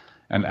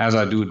 And as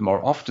I do it more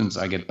often,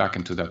 I get back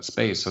into that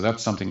space. So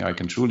that's something I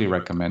can truly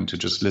recommend, to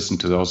just listen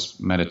to those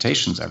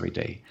meditations every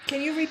day.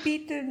 Can you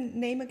repeat the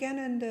name again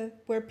and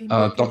where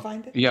people can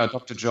find it? Yeah,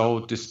 Dr. Joe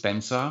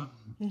Dispenza.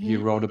 Mm-hmm. He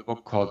wrote a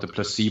book called The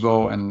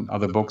Placebo and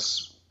other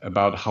books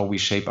about how we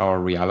shape our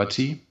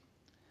reality.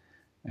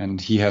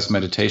 And he has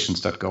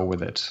meditations that go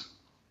with it.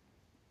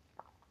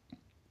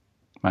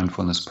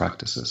 Mindfulness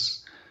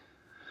practices.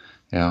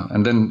 Yeah.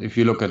 And then if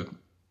you look at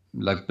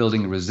like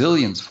building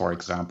resilience, for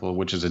example,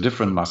 which is a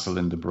different muscle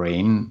in the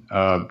brain,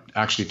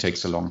 actually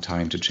takes a long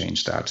time to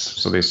change that.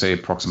 So they say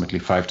approximately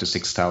 5,000 to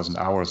 6,000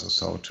 hours or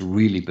so to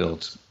really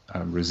build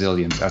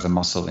resilience as a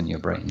muscle in your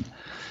brain.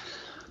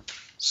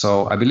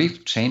 So I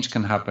believe change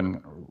can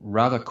happen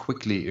rather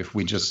quickly if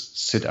we just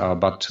sit our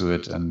butt to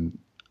it and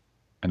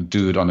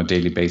do it on a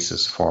daily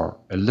basis for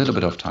a little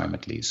bit of time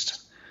at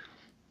least.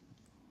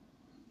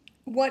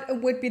 What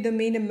would be the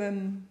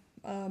minimum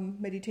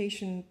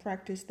meditation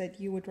practice that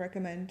you would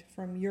recommend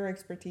from your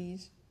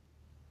expertise?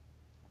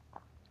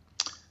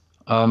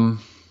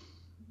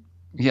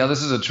 Yeah,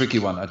 this is a tricky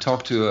one. I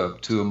talked to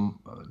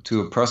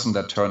a person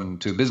that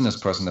turned to a business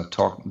person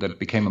that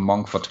became a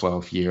monk for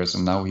 12 years,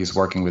 and now he's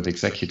working with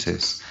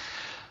executives.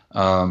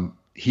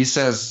 He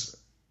says,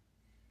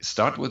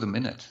 start with a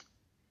minute.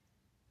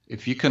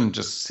 If you can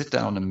just sit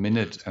down a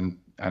minute and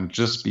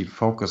just be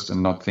focused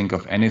and not think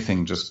of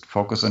anything, just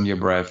focus on your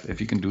breath.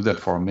 If you can do that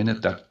for a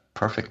minute, that's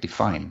perfectly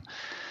fine.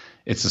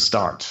 It's a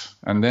start.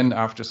 And then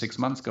after 6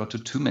 months, go to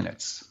 2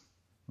 minutes.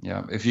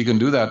 Yeah, if you can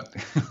do that,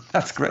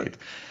 that's great.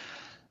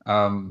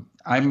 I'm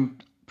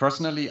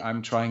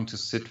trying to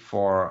sit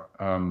for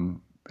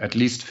at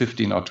least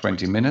 15 or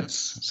 20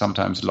 minutes,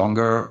 sometimes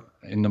longer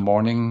in the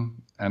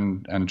morning,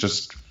 and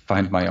just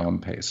find my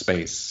own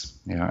space,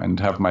 yeah, and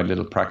have my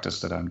little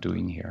practice that I'm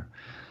doing here.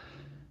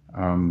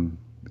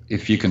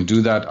 If you can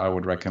do that, I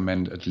would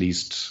recommend at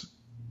least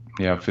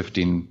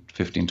 15,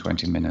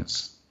 20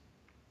 minutes.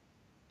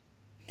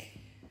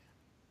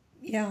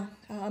 Yeah,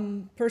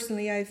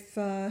 personally, I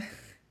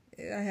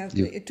have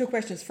two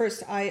questions.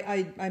 First,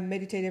 I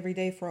meditate every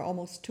day for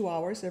almost 2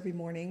 hours every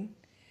morning,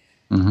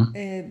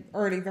 very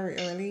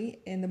early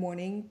in the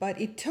morning. But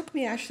it took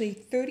me actually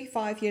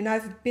 35 years, and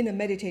I've been a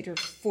meditator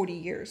for 40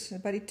 years,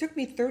 but it took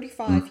me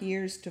 35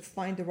 years to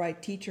find the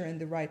right teacher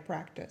and the right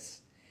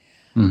practice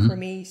for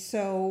me.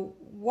 So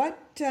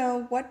what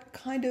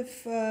kind of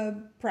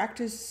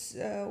practice,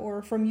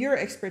 or from your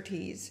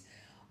expertise,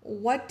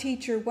 what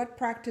teacher, what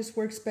practice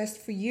works best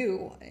for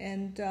you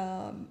and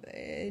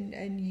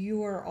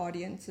your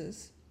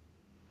audiences?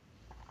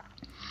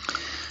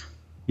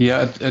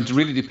 Yeah, it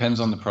really depends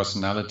on the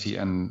personality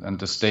and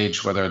the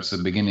stage, whether it's the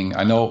beginning.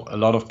 I know a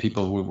lot of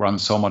people who run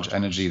so much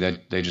energy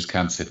that they just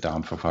can't sit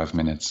down for 5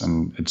 minutes,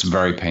 and it's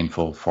very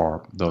painful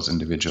for those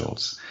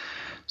individuals.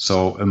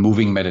 So a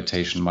moving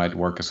meditation might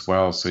work as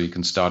well. So you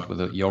can start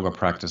with a yoga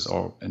practice,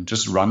 and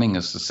just running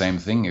is the same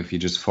thing. If you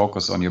just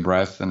focus on your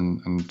breath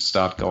and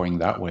start going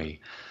that way.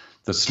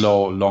 The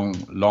slow,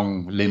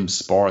 long limb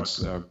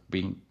sports,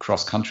 being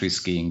cross-country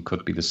skiing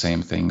could be the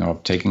same thing, or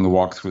taking a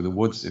walk through the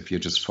woods if you're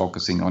just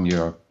focusing on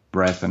your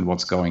breath and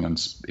what's going on,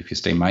 if you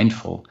stay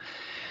mindful.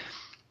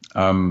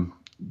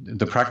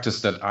 The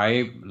practice that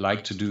I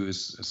like to do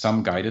is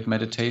some guided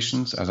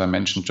meditations. As I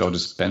mentioned, Joe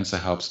Dispenza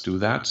helps do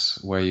that,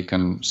 where you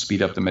can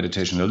speed up the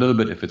meditation a little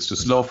bit if it's too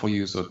slow for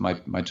you, so it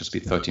might just be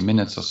 30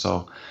 minutes or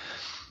so.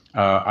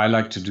 I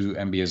like to do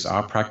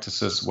MBSR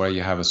practices where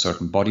you have a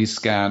certain body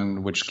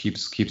scan, which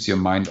keeps your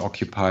mind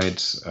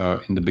occupied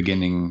in the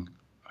beginning.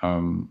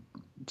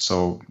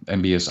 So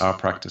MBSR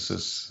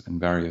practices in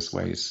various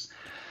ways.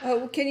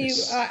 Can you?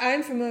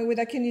 I'm familiar with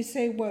that. Can you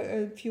say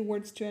a few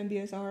words to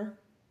MBSR?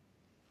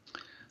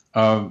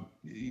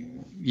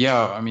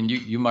 Yeah, I mean,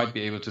 you might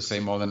be able to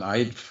say more than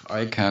I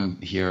can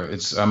here.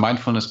 It's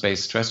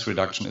mindfulness-based stress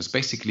reduction is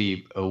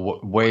basically a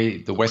way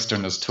the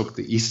Westerners took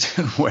the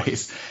Eastern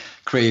ways,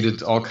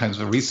 created all kinds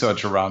of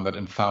research around it,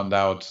 and found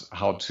out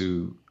how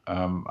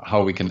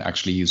we can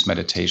actually use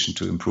meditation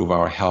to improve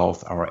our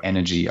health, our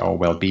energy, our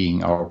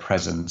well-being, our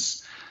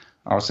presence,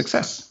 our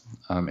success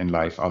in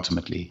life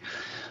ultimately.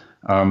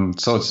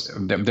 So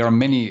there are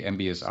many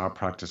MBSR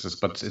practices,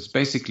 but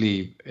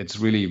it's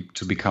really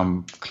to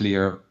become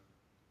clear,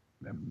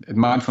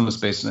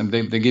 mindfulness-based, and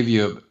they give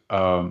you,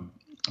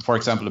 for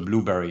example, a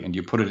blueberry, and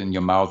you put it in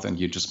your mouth and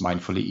you just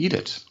mindfully eat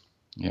it.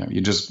 Yeah,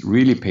 you just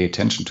really pay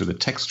attention to the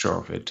texture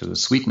of it, to the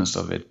sweetness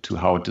of it, to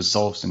how it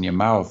dissolves in your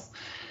mouth,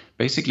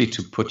 basically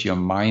to put your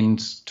mind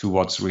to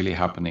what's really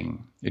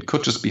happening. It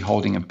could just be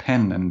holding a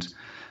pen, and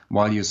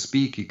while you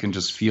speak, you can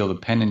just feel the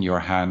pen in your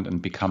hand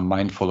and become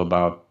mindful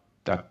about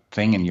that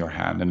thing in your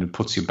hand, and it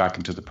puts you back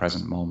into the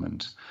present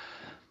moment.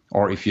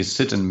 Or if you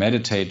sit and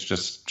meditate,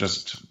 just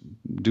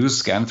do a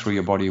scan through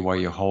your body where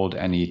you hold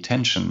any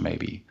tension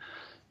maybe,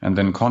 and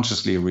then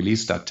consciously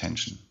release that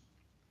tension.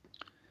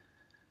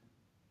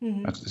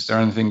 Mm-hmm. Is there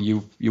anything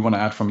you want to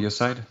add from your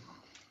side?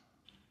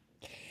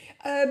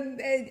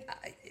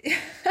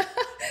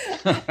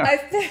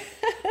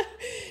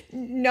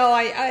 No,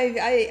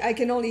 I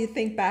can only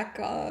think back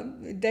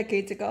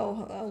decades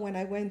ago when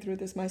I went through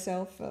this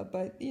myself.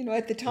 But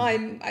at the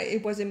time,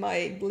 it was in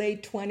my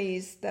late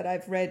 20s that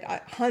I've read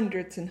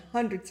hundreds and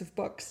hundreds of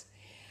books,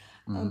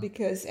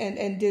 because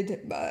and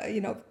did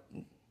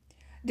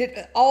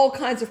all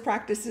kinds of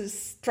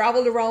practices,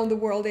 traveled around the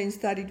world and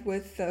studied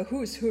with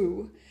who's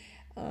who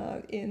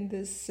in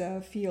this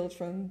field,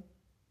 from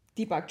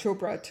Deepak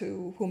Chopra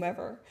to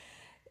whomever.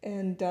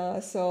 And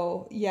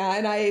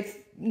and I've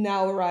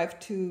now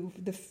arrived to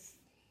the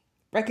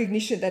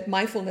recognition that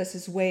mindfulness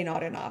is way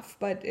not enough,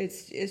 but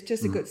it's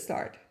just a good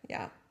start.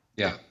 Yeah.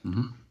 Yeah.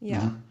 Mm-hmm.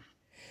 Yeah. Mm-hmm.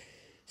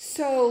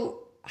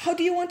 So how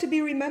do you want to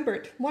be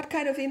remembered? What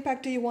kind of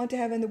impact do you want to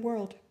have in the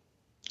world?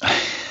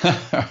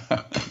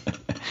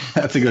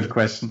 That's a good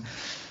question.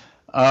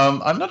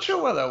 I'm not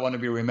sure whether I want to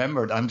be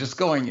remembered. I'm just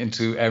going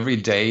into every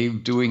day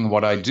doing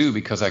what I do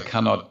because I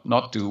cannot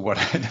not do what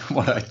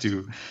I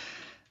do.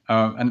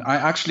 And I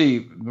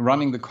actually,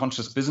 running the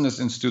Conscious Business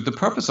Institute, the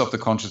purpose of the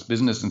Conscious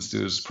Business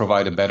Institute is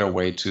provide a better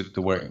way to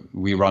the way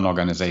we run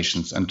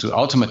organizations and to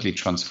ultimately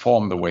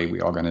transform the way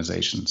we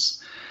organizations.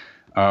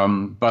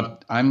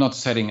 But I'm not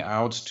setting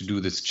out to do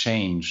this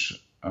change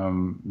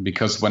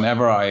because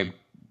whenever I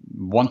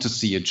want to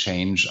see a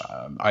change,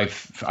 I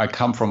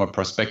come from a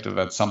perspective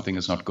that something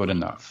is not good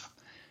enough.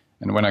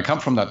 And when I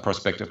come from that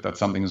perspective that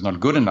something is not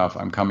good enough,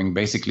 I'm coming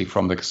basically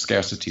from the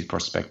scarcity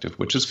perspective,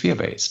 which is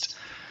fear-based.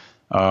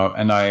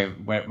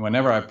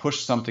 Whenever I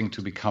push something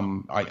to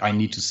become, I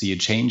need to see a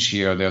change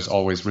here, there's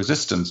always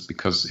resistance,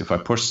 because if I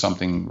push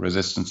something,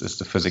 resistance is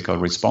the physical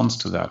response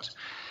to that.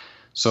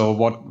 So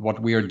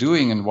what we are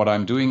doing and what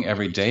I'm doing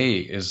every day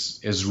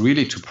is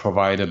really to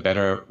provide a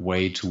better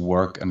way to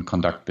work and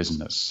conduct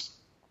business.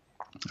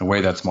 A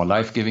way that's more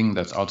life-giving,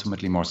 that's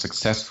ultimately more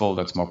successful,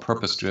 that's more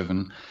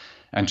purpose-driven,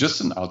 and just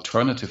an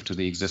alternative to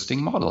the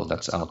existing model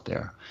that's out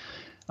there.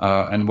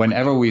 And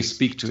whenever we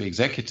speak to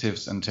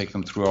executives and take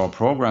them through our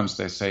programs,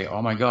 they say,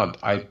 oh my God,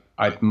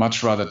 I'd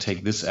much rather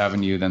take this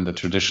avenue than the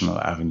traditional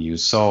avenue.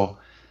 So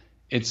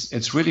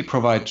it's really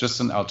provide just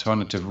an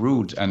alternative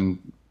route.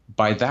 And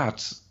by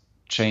that,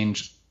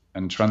 change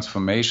and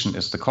transformation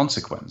is the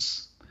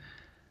consequence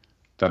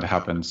that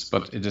happens.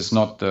 But it is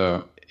not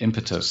the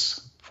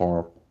impetus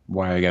for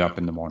why I get up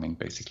in the morning,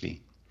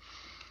 basically.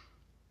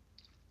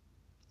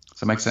 Does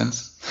that make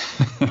sense?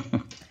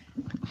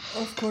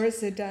 Of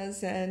course it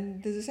does,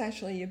 and this is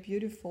actually a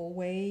beautiful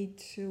way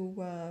to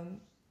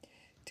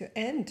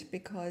end,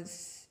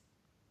 because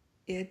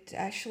it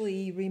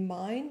actually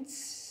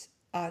reminds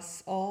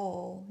us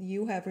all,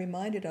 you have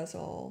reminded us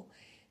all,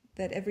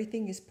 that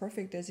everything is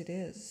perfect as it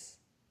is,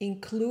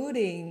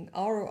 including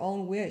our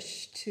own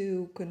wish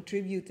to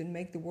contribute and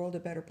make the world a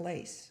better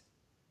place.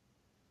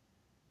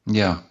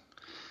 Yeah.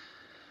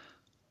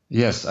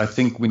 Yes, I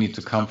think we need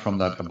to come from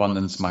that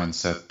abundance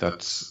mindset.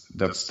 That's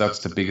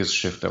the biggest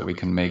shift that we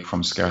can make,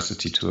 from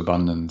scarcity to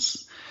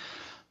abundance.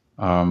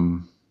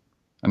 And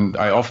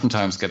I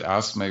oftentimes get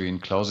asked, maybe in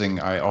closing,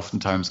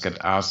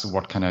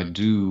 what can I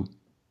do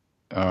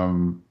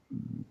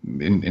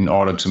in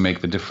order to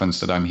make the difference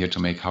that I'm here to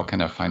make? How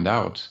can I find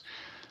out?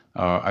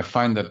 I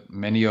find that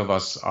many of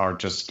us are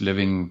just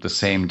living the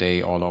same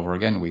day all over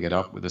again. We get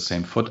up with the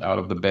same foot out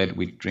of the bed,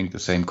 we drink the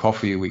same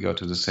coffee, we go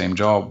to the same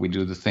job, we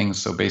do the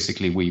things. So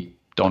basically we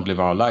don't live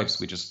our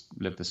lives, we just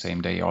live the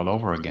same day all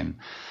over again.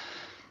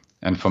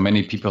 And for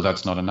many people,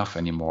 that's not enough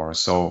anymore.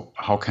 So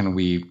how can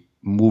we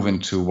move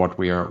into what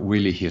we are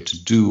really here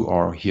to do,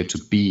 or here to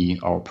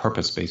be? Our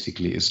purpose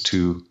basically is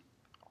to,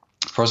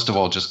 first of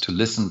all, just to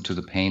listen to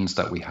the pains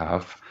that we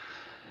have,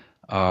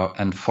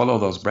 and follow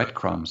those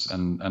breadcrumbs,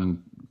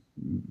 and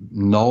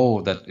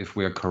know that if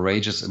we are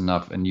courageous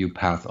enough, a new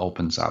path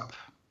opens up.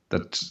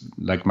 That,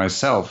 like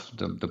myself,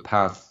 the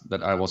path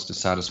that I was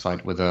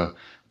dissatisfied with the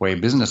way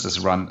business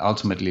is run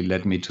ultimately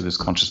led me to this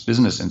Conscious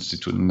Business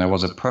Institute. And there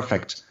was a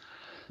perfect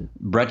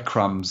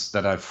breadcrumbs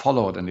that I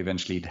followed, and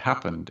eventually it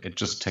happened. It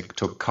just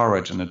took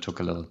courage, and it took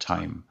a little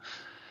time.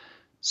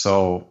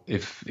 So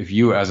if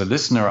you as a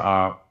listener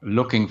are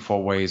looking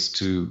for ways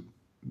to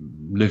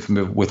live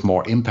with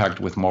more impact,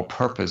 with more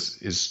purpose,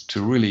 is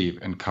to really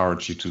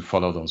encourage you to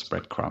follow those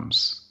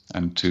breadcrumbs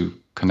and to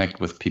connect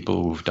with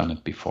people who've done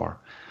it before.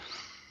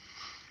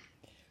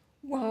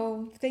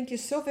 Wow, thank you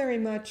so very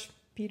much,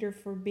 Peter,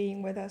 for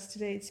being with us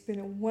today. It's been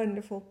a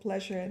wonderful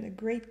pleasure and a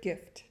great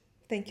gift.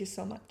 Thank you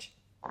so much.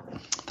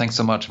 Thanks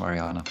so much,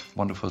 Mariana.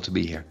 Wonderful to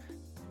be here.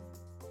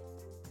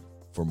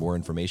 For more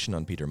information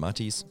on Peter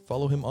Matthies,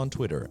 follow him on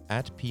Twitter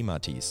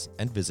 @pmatthies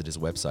and visit his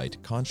website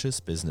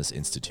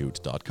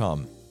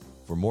consciousbusinessinstitute.com.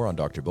 For more on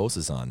Dr.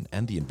 Bozesan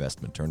and the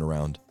investment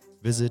turnaround,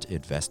 visit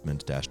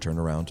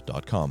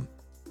investment-turnaround.com.